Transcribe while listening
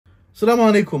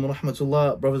Assalamu alaikum wa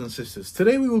rahmatullah, brothers and sisters.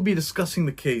 Today we will be discussing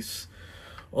the case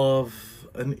of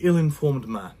an ill-informed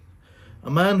man. A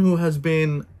man who has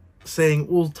been saying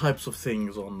all types of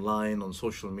things online, on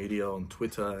social media, on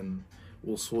Twitter and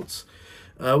all sorts.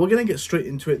 We're going to get straight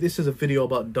into it. This is a video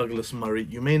about Douglas Murray.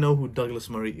 You may know who Douglas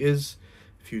Murray is.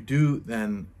 If you do,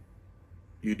 then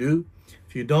you do.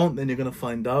 If you don't, then you're going to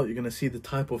find out. You're going to see the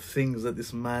type of things that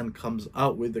this man comes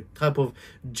out with, the type of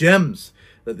gems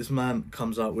that this man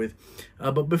comes out with.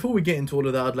 But before we get into all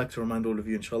of that, I'd like to remind all of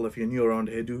you, inshallah, if you're new around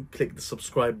here, do click the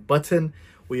subscribe button.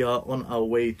 We are on our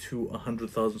way to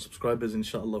 100,000 subscribers,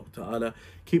 inshallah ta'ala.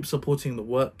 Keep supporting the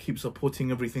work, keep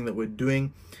supporting everything that we're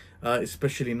doing,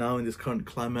 especially now in this current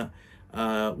climate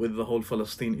with the whole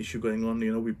Palestine issue going on.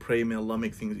 You know, we pray, may Allah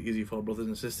make things easy for our brothers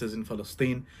and sisters in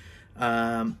Palestine.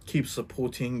 Keep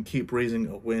supporting, keep raising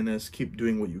awareness, keep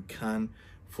doing what you can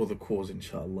for the cause,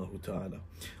 inshallah ta'ala.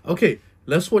 Okay,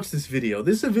 let's watch this video.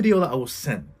 This is a video that I was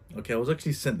sent. Okay, I was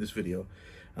actually sent this video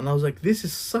and I was like, this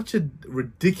is such a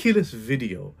ridiculous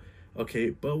video. Okay,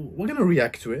 but we're gonna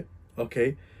react to it,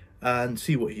 okay, and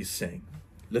see what he's saying.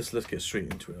 Let's get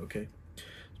straight into it. Okay,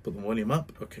 let's put the volume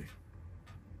up. Okay.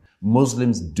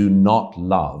 Muslims do not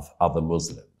love other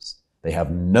Muslims. They have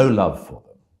no love for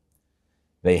them.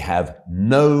 They have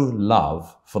no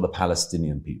love for the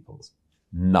Palestinian peoples.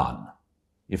 None.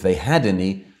 If they had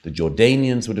any, the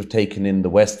Jordanians would have taken in the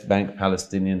West Bank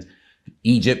Palestinians. The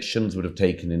Egyptians would have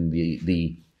taken in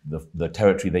the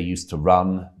territory they used to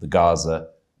run, the Gaza,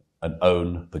 and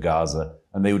own the Gaza,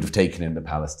 and they would have taken in the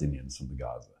Palestinians from the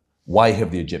Gaza. Why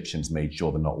have the Egyptians made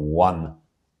sure that not one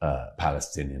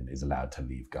Palestinian is allowed to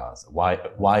leave Gaza?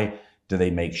 Why do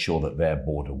they make sure that their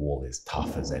border wall is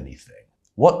tough as anything?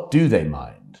 What do they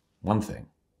mind? One thing: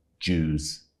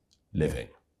 Jews living.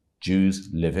 Jews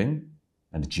living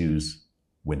and Jews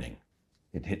winning.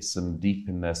 It hits them deep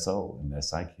in their soul, in their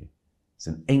psyche. It's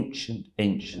an ancient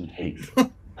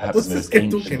hatred. Perhaps the most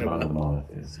ancient among the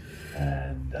monarchies,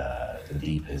 and the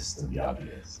deepest and the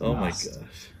ugliest. Oh my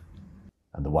gosh.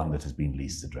 And the one that has been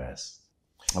least addressed.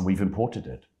 And we've imported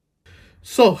it.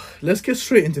 So let's get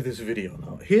straight into this video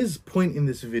now. His point in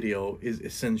this video is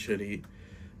essentially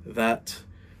that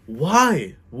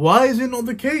why is it not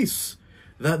the case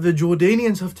that the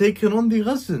Jordanians have taken on the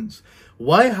Gazans?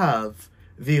 Why have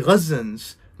the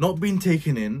Gazans not been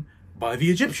taken in by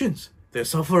the Egyptians? They're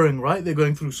suffering, right? They're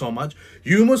going through so much.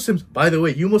 You Muslims, by the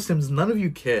way, you Muslims, none of you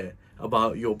care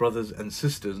about your brothers and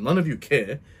sisters. None of you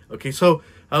care. Okay, so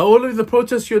all of the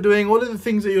protests you're doing, all of the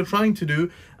things that you're trying to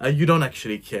do, you don't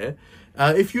actually care.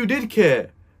 If you did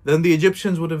care, then the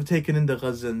Egyptians would have taken in the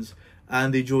Gazans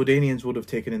and the Jordanians would have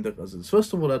taken in the Gazans.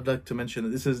 First of all, I'd like to mention that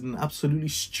this is an absolutely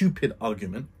stupid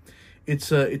argument.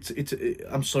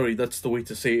 I'm sorry, that's the way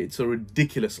to say it. It's a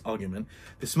ridiculous argument.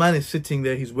 This man is sitting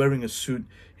there, he's wearing a suit.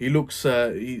 He looks,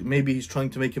 maybe he's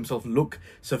trying to make himself look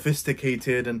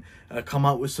sophisticated and come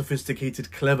out with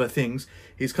sophisticated, clever things.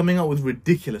 He's coming out with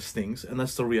ridiculous things, and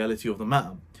that's the reality of the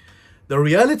matter. The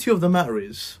reality of the matter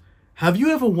is, have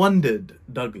you ever wondered,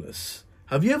 Douglas,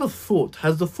 have you ever thought,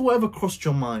 has the thought ever crossed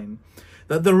your mind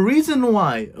that the reason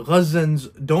why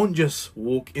Gazans don't just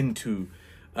walk into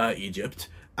Egypt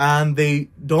and they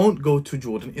don't go to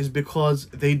Jordan is because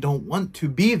they don't want to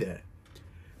be there?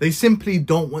 They simply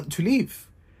don't want to leave.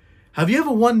 Have you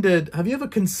ever wondered, have you ever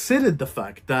considered the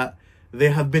fact that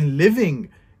they have been living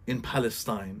in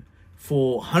Palestine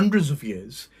for hundreds of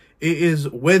years? It is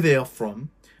where they are from.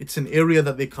 It's an area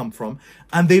that they come from,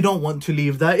 and they don't want to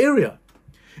leave that area.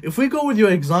 If we go with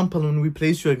your example and we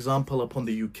place your example upon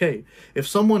the UK, if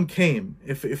someone came,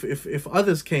 if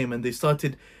others came and they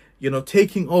started, you know,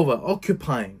 taking over,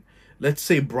 occupying, let's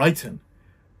say Brighton,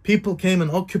 people came and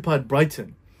occupied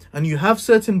Brighton, and you have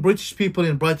certain British people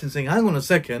in Brighton saying, hang on a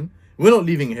second, we're not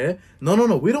leaving here. No,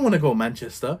 we don't want to go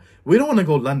Manchester. We don't want to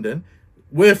go London.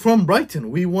 We're from Brighton.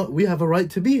 We have a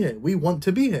right to be here. We want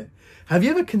to be here. Have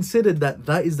you ever considered that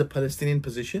that is the Palestinian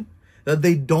position? That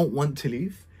they don't want to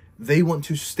leave? They want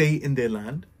to stay in their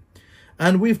land?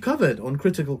 And we've covered on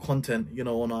Critical Content, you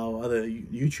know, on our other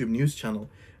YouTube news channel,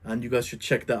 and you guys should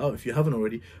check that out if you haven't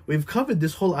already. We've covered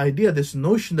this whole idea, this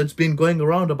notion that's been going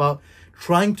around about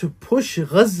trying to push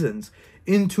Gazans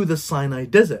into the Sinai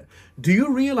Desert. Do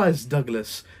you realize,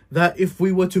 Douglas, that if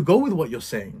we were to go with what you're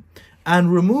saying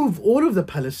and remove all of the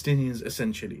Palestinians,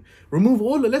 essentially, let's remove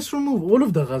all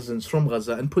of the Gazans from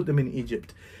Gaza and put them in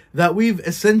Egypt, that we've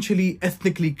essentially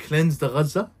ethnically cleansed the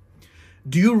Gaza?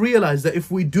 Do you realize that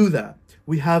if we do that,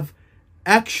 we have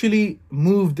actually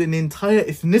moved an entire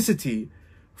ethnicity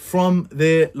from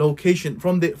their location,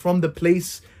 from the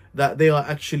place that they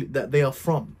are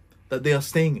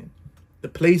staying in, the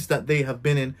place that they have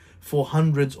been in for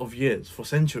hundreds of years, for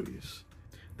centuries.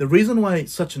 The reason why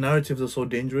such narratives are so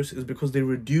dangerous is because they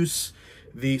reduce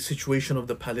the situation of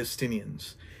the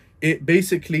Palestinians. It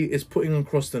basically is putting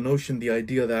across the notion, the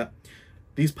idea that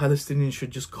these Palestinians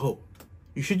should just go.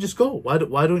 You should just go. Why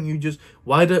don't you just,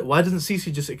 why doesn't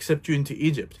Sisi just accept you into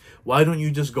Egypt? Why don't you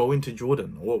just go into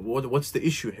Jordan? What's the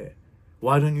issue here?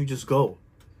 Why don't you just go?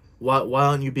 Why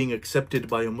aren't you being accepted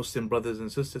by your Muslim brothers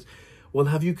and sisters? Well,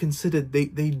 have you considered they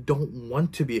don't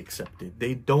want to be accepted?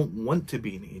 They don't want to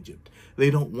be in Egypt. They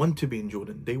don't want to be in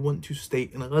Jordan. They want to stay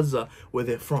in Gaza, where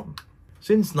they're from.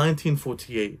 Since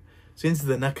 1948, since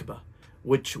the Nakba,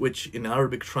 which in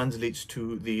Arabic translates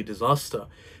to the disaster,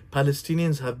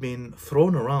 Palestinians have been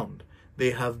thrown around.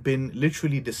 They have been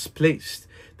literally displaced.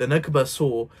 The Nakba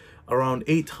saw around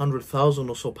 800,000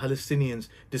 or so Palestinians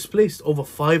displaced, over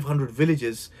 500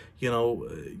 villages,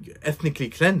 ethnically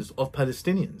cleansed of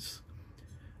Palestinians.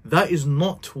 That is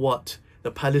not what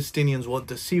the Palestinians want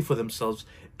to see for themselves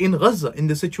in Gaza, in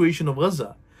the situation of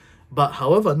Gaza. But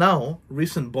however, now,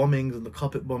 recent bombings and the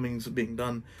carpet bombings being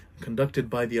done, conducted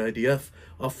by the IDF,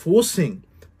 are forcing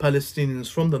Palestinians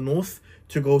from the north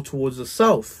to go towards the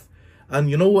south. And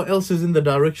you know what else is in the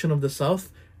direction of the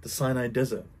south? The Sinai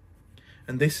Desert.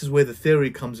 And this is where the theory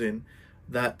comes in,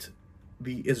 that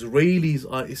the Israelis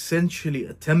are essentially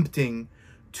attempting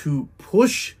to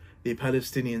push the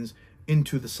Palestinians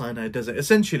into the Sinai Desert,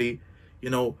 essentially,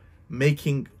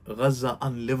 making Gaza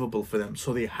unlivable for them,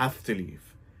 so they have to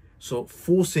leave. So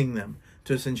forcing them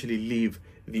to essentially leave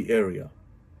the area.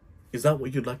 Is that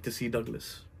what you'd like to see,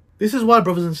 Douglas? This is why,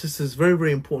 brothers and sisters, it's very,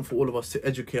 very important for all of us to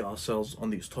educate ourselves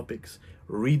on these topics,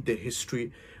 read the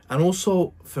history, and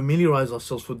also familiarize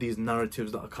ourselves with these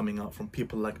narratives that are coming out from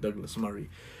people like Douglas Murray.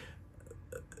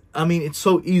 I mean, it's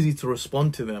so easy to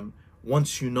respond to them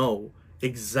once you know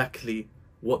exactly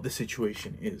what the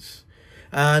situation is.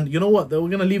 And you know what, we're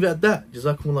going to leave it at that.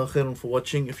 Jazakumullah khairan for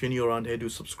watching. If you're new around here, do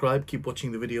subscribe, keep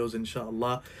watching the videos,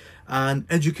 inshallah, and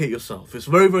educate yourself. It's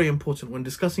very, very important when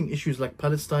discussing issues like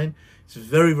Palestine. It's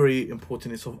very, very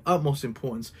important. It's of utmost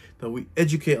importance that we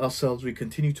educate ourselves, we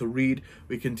continue to read,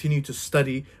 we continue to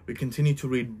study, we continue to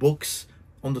read books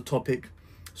on the topic,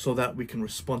 so that we can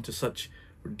respond to such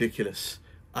ridiculous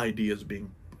ideas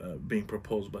being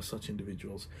proposed by such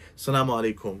individuals.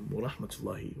 Assalamu alaikum wa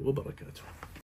rahmatullahi wa barakatuh.